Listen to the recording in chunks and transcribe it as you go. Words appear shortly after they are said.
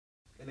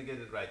me get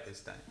it right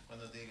this time.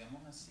 Cuando te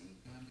digamos así,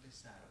 vas a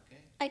empezar, ¿ok?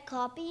 I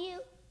copy you.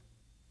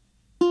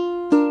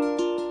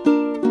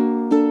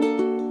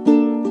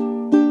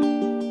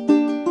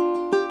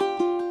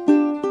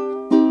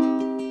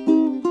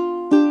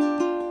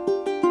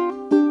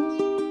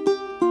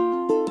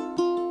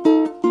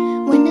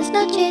 Buenas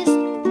noches,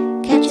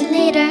 catch you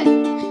later,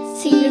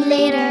 see you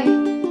later,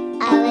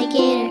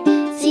 alligator,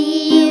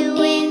 see you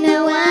in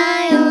the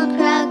wild,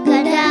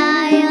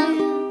 crocodile.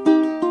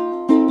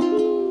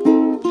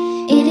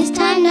 It is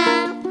time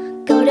now,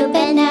 go to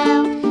bed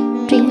now,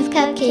 dream of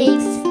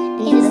cupcakes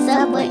in the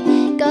subway,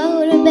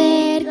 go to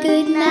bed,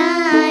 good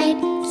night,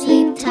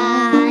 sleep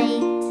tight.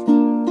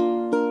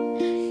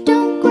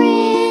 Don't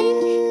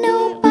grin,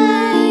 no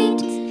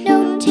bite,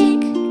 no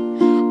tick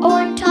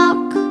or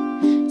talk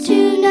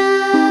tonight.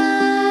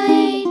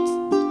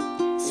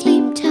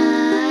 Sleep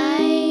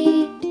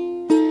tight,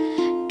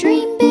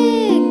 dream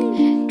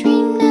big,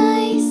 dream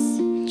nice.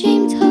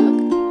 James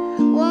Hook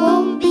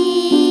won't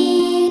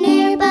be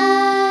nearby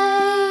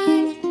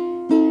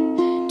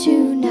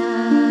tonight.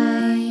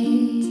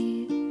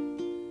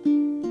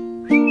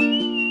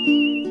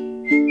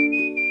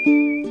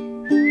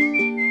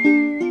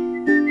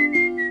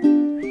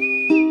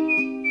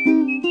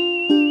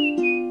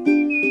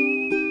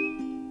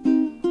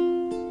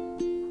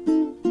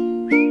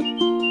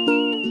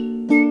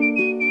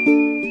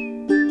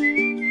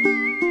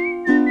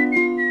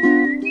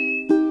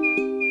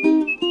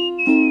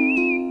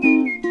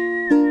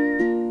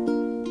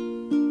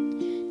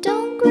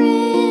 Don't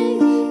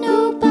grin,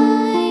 no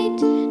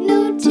bite,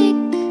 no tick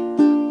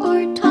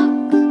or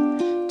talk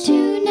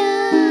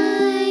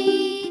tonight.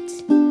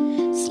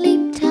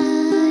 Sleep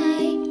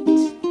tight,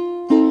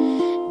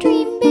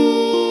 dream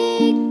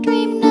big,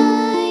 dream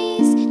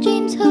nice.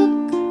 James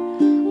Hook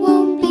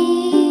won't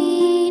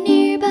be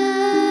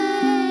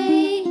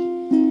nearby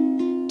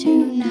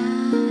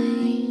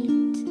tonight.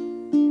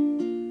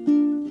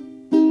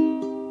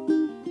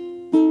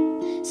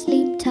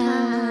 Sleep tight.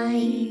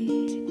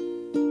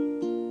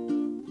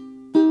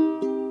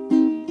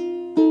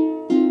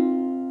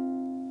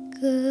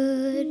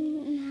 Good